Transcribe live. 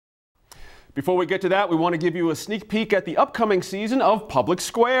Before we get to that, we want to give you a sneak peek at the upcoming season of Public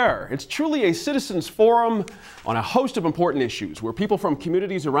Square. It's truly a citizens forum on a host of important issues where people from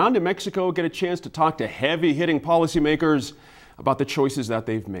communities around New Mexico get a chance to talk to heavy-hitting policymakers about the choices that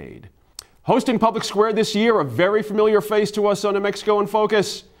they've made. Hosting Public Square this year, a very familiar face to us on New Mexico in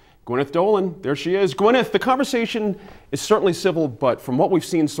Focus, Gwyneth Dolan. There she is. Gwyneth, the conversation is certainly civil, but from what we've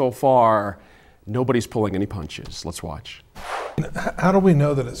seen so far, nobody's pulling any punches. Let's watch. How do we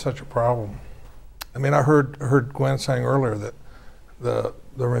know that it's such a problem? I mean, I heard Gwen saying earlier that the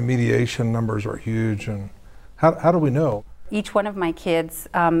remediation numbers are huge, and how do we know? Each one of my kids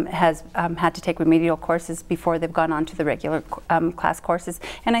has had to take remedial courses before they've gone on to the regular class courses,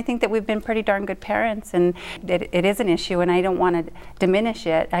 and I think that we've been pretty darn good parents, and it is an issue, and I don't want to diminish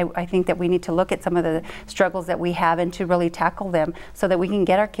it. I think that we need to look at some of the struggles that we have and to really tackle them so that we can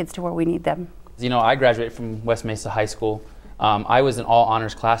get our kids to where we need them. You know, I graduated from West Mesa High School. I was in all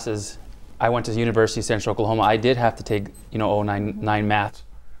honors classes. I went to University of Central Oklahoma. I did have to take, 099 math.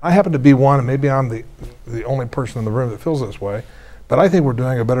 I happen to be one, and maybe I'm the only person in the room that feels this way, but I think we're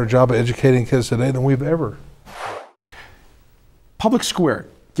doing a better job of educating kids today than we've ever. Public Square,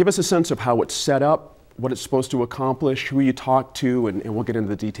 give us a sense of how it's set up, what it's supposed to accomplish, who you talk to, and we'll get into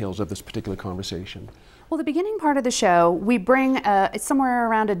the details of this particular conversation. Well, the beginning part of the show, we bring somewhere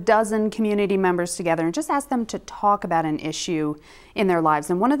around a dozen community members together and just ask them to talk about an issue in their lives.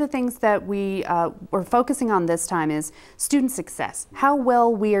 And one of the things that we're focusing on this time is student success, how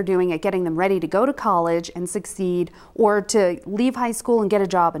well we are doing at getting them ready to go to college and succeed, or to leave high school and get a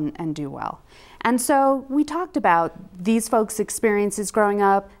job and do well. And so we talked about these folks' experiences growing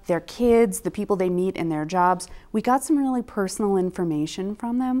up, their kids, the people they meet in their jobs. We got some really personal information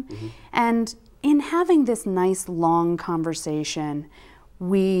from them. Mm-hmm. And in having this nice long conversation,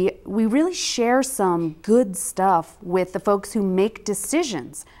 we really share some good stuff with the folks who make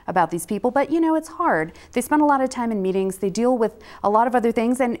decisions about these people. But it's hard. They spend a lot of time in meetings, they deal with a lot of other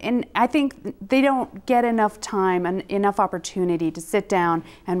things, and I think they don't get enough time and enough opportunity to sit down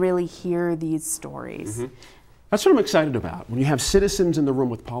and really hear these stories. Mm-hmm. That's what I'm excited about. When you have citizens in the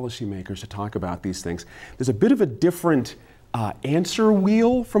room with policymakers to talk about these things, there's a bit of a different answer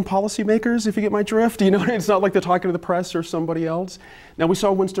wheel from policymakers, if you get my drift. It's not like they're talking to the press or somebody else. Now, we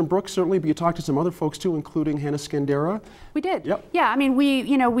saw Winston Brooks, certainly, but you talked to some other folks too, including Hannah Skandera. We did. Yep. Yeah, I mean,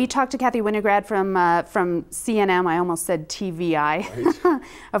 we talked to Kathy Winograd from CNM, I almost said TVI, right.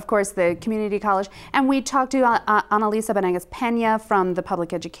 Of course, the community college. And we talked to Annalisa Benegas-Pena from the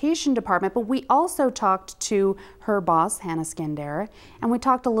public education department, but we also talked to her boss, Hannah Skandera, and we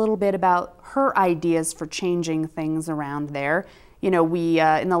talked a little bit about her ideas for changing things around there. We,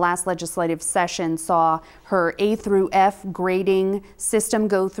 in the last legislative session, saw her A through F grading system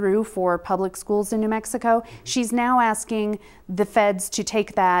go through for public schools in New Mexico. She's now asking the feds to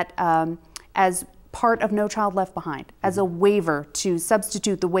take that as part of No Child Left Behind, as a waiver to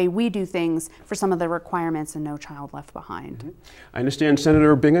substitute the way we do things for some of the requirements in No Child Left Behind. Mm-hmm. I understand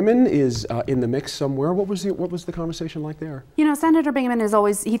Senator Bingaman is in the mix somewhere. What was the conversation like there? Senator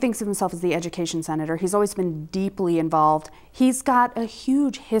Bingaman he thinks of himself as the education senator. He's always been deeply involved. He's got a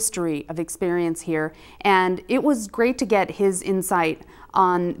huge history of experience here, and it was great to get his insight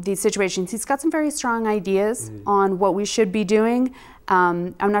on these situations. He's got some very strong ideas on what we should be doing.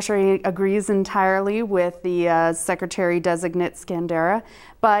 I'm not sure he agrees entirely with the Secretary-designate Skandera,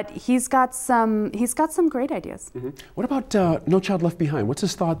 but he's got some great ideas. Mm-hmm. What about No Child Left Behind? What's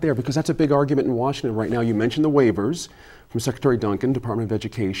his thought there? Because that's a big argument in Washington right now. You mentioned the waivers from Secretary Duncan, Department of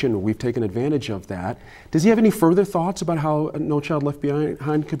Education. We've taken advantage of that. Does he have any further thoughts about how No Child Left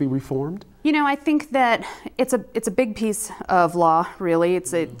Behind could be reformed? I think that it's a big piece of law, really.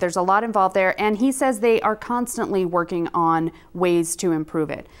 There's a lot involved there, and he says they are constantly working on ways to improve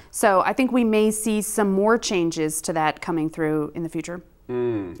it. So I think we may see some more changes to that coming through in the future.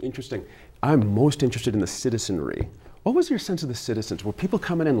 Interesting. I'm most interested in the citizenry. What was your sense of the citizens? Were people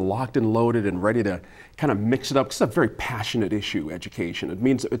coming in locked and loaded and ready to kind of mix it up? It's a very passionate issue, education. It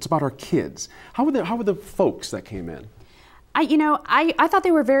means it's about our kids. How were the folks that came in? I thought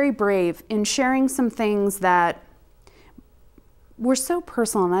they were very brave in sharing some things that were so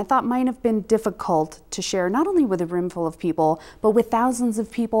personal, and I thought might have been difficult to share, not only with a room full of people, but with thousands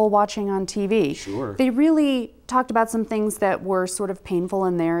of people watching on TV. Sure. They really talked about some things that were sort of painful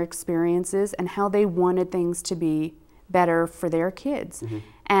in their experiences and how they wanted things to be better for their kids. Mm-hmm.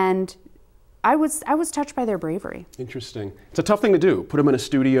 And I was touched by their bravery. Interesting. It's a tough thing to do. Put them in a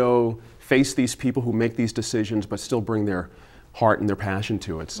studio, face these people who make these decisions, but still bring their heart and their passion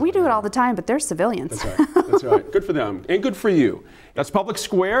to it. So, we do it all the time, but they're civilians. That's right. That's right. Good for them and good for you. That's Public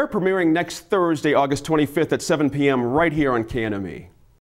Square, premiering next Thursday, August 25th at 7 p.m. right here on KNME.